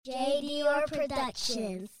J. Dior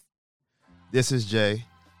Productions. This is Jay,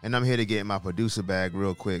 and I'm here to get my producer bag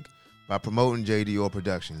real quick by promoting J. Dior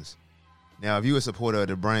Productions. Now, if you're a supporter of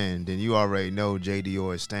the brand, then you already know J.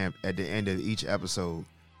 Dior is stamped at the end of each episode,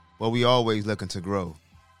 but we always looking to grow.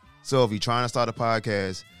 So if you're trying to start a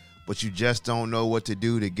podcast, but you just don't know what to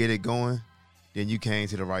do to get it going, then you came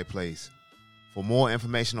to the right place. For more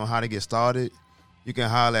information on how to get started, you can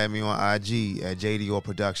holler at me on IG at J. Dior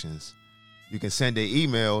Productions. You can send an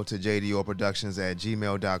email to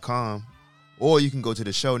jdiorproductions@gmail.com, or you can go to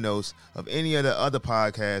the show notes of any of the other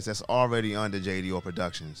podcasts that's already under J. Dior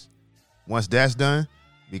Productions. Once that's done,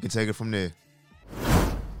 we can take it from there.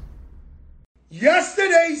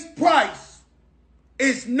 Yesterday's price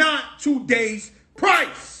is not today's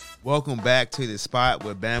price. Welcome back to the spot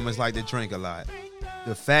where Bammers like to drink a lot.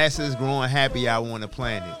 The fastest growing happy hour on the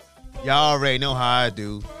planet. Y'all already know how I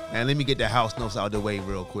do. Man, let me get the house notes out of the way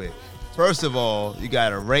real quick. First of all, you got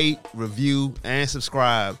to rate, review, and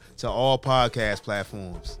subscribe to all podcast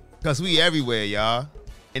platforms. Because we everywhere, y'all.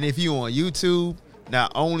 And if you on YouTube,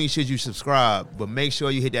 not only should you subscribe, but make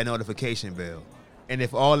sure you hit that notification bell. And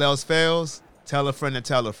if all else fails, tell a friend to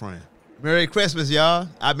tell a friend. Merry Christmas, y'all.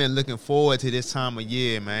 I've been looking forward to this time of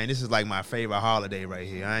year, man. This is like my favorite holiday right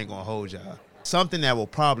here. I ain't going to hold y'all. Something that will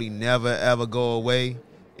probably never, ever go away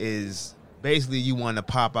is basically you want to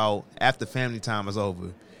pop out after family time is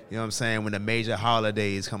over. You know what I'm saying? When the major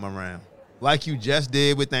holidays come around. Like you just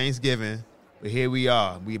did with Thanksgiving, but here we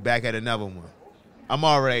are. We back at another one. I'm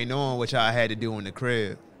already knowing what y'all had to do in the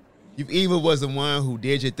crib. You either was the one who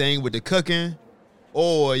did your thing with the cooking,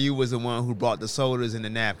 or you was the one who brought the sodas and the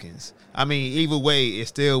napkins. I mean, either way, it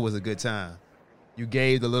still was a good time. You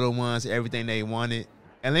gave the little ones everything they wanted.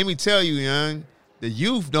 And let me tell you, young, the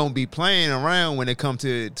youth don't be playing around when it comes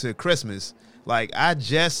to Christmas. Like, I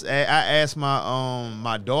asked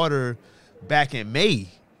my daughter back in May,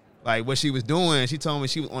 like, what she was doing. She told me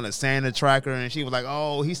she was on a Santa tracker, and she was like,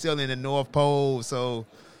 oh, he's still in the North Pole. So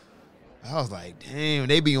I was like, damn,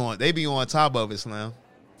 they be on top of it, Slim.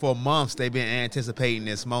 For months, they've been anticipating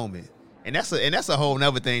this moment. And that's a whole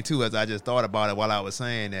nother thing, too, as I just thought about it while I was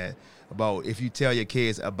saying that, about if you tell your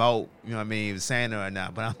kids about, you know what I mean, Santa or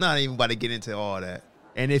not. But I'm not even about to get into all that.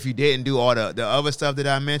 And if you didn't do all the other stuff that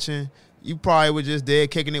I mentioned, you probably were just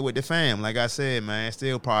dead kicking it with the fam. Like I said, man, it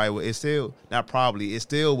still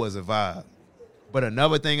was a vibe. But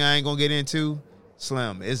another thing I ain't going to get into,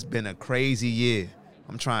 Slim, it's been a crazy year.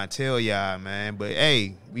 I'm trying to tell y'all, man. But,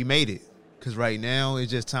 hey, we made it. Because right now,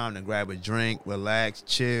 it's just time to grab a drink, relax,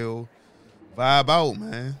 chill, vibe out,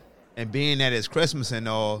 man. And being that it's Christmas and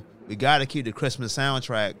all, we got to keep the Christmas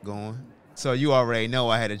soundtrack going. So you already know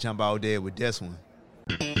I had to jump out there with this one.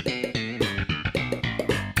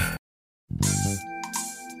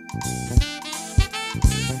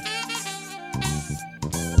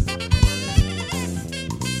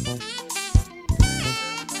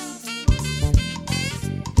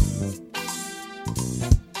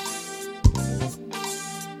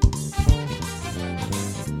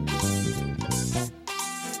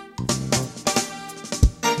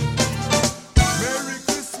 Merry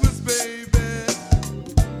Christmas, baby.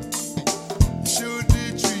 Should they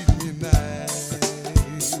treat me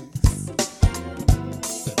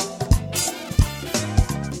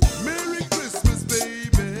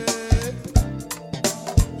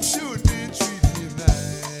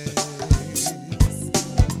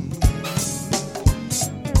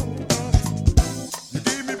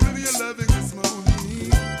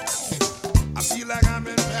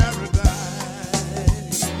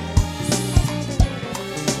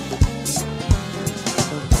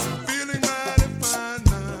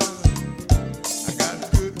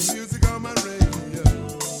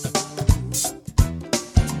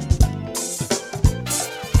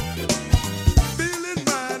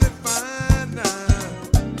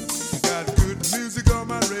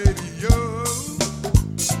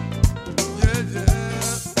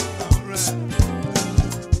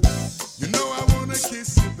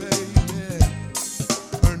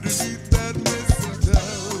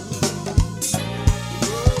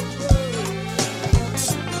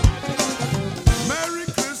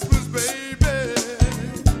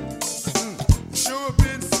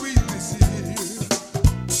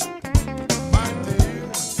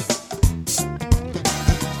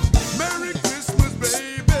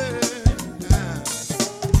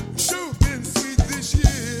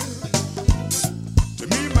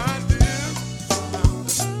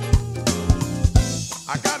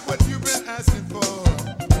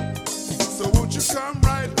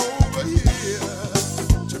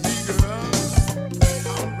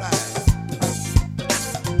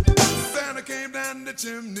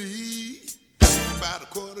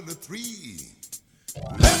of the three.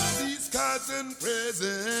 Left these cards and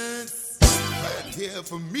presents right here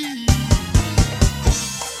for me.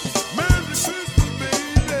 Merry Christmas,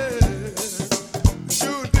 baby.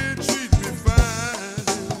 Sure did treat me fine.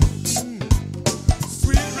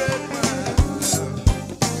 Sweet red wine.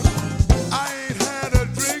 I ain't had a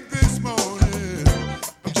drink this morning.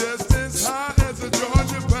 I'm just as high as a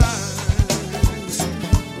Georgia pine.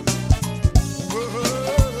 Whoa.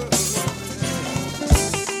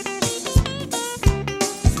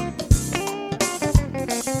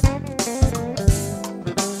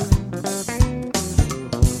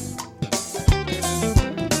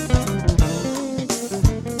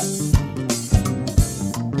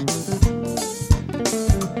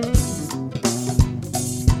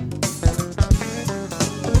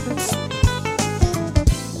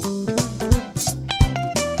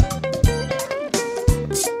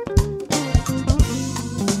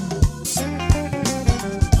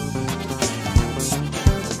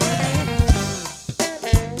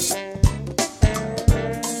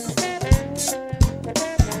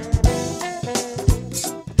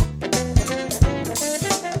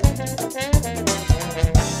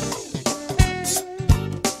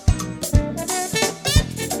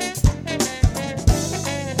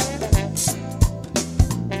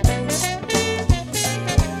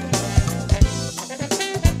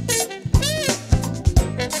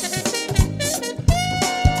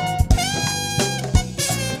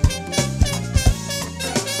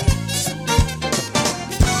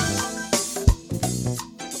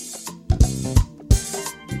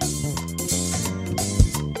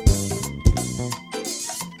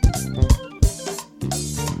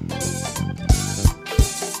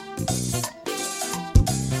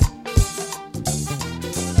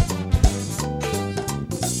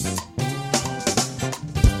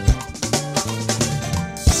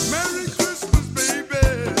 Merry Christmas, baby.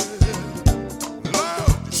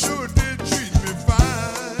 Lord, you sure did treat me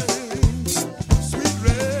fine. Sweet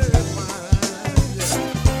red wine. Yeah.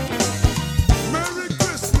 Merry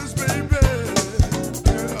Christmas, baby.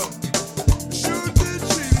 Yeah. You sure did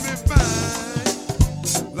treat me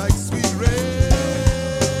fine. Like sweet red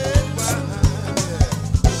wine. Yeah.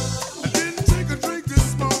 I didn't take a drink this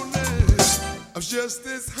morning. I was just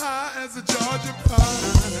as high as a Georgia pine.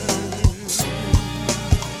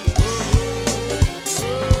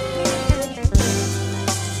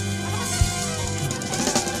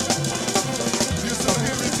 You're so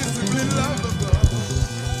irresistibly lovable.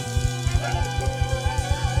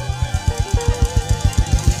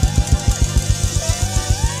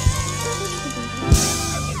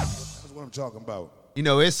 That's what I'm talking about. You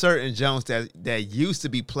know, it's certain Jones that used to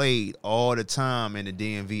be played all the time in the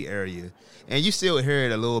DMV area. And you still hear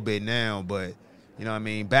it a little bit now, but, you know what I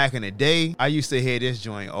mean? Back in the day, I used to hear this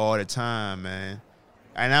joint all the time, man.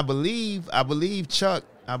 And I believe Chuck,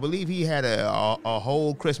 he had a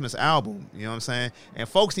whole Christmas album, you know what I'm saying? And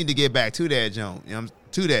folks need to get back to that joint, you know,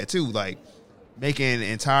 to that too, like making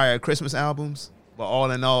entire Christmas albums. But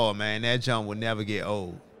all in all, man, that joint will never get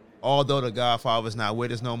old. Although the Godfather's not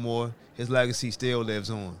with us no more, his legacy still lives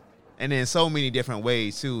on. And in so many different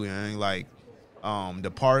ways too, you know, like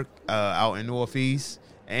the park out in Northeast,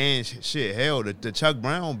 and shit, hell, the Chuck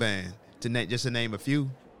Brown band, just to name a few.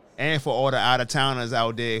 And for all the out-of-towners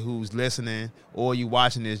out there who's listening or you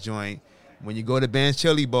watching this joint, when you go to Ben's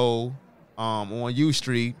Chili Bowl on U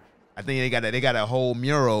Street, I think they got a whole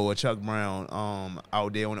mural of Chuck Brown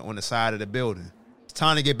out there on the side of the building. It's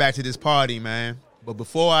time to get back to this party, man. But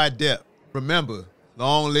before I dip, remember,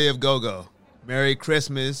 long live Go-Go. Merry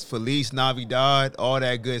Christmas, Feliz Navidad, all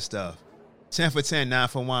that good stuff. 10 for 10, 9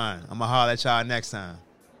 for wine. I'm going to holler at y'all next time.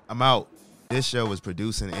 I'm out. This show was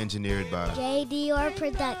produced and engineered by JDR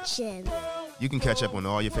Productions. You can catch up on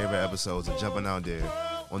all your favorite episodes of Jumping Out There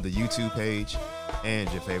on the YouTube page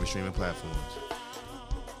and your favorite streaming platforms.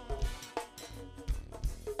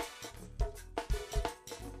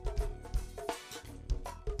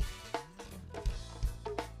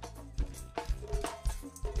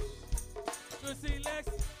 See, Lex?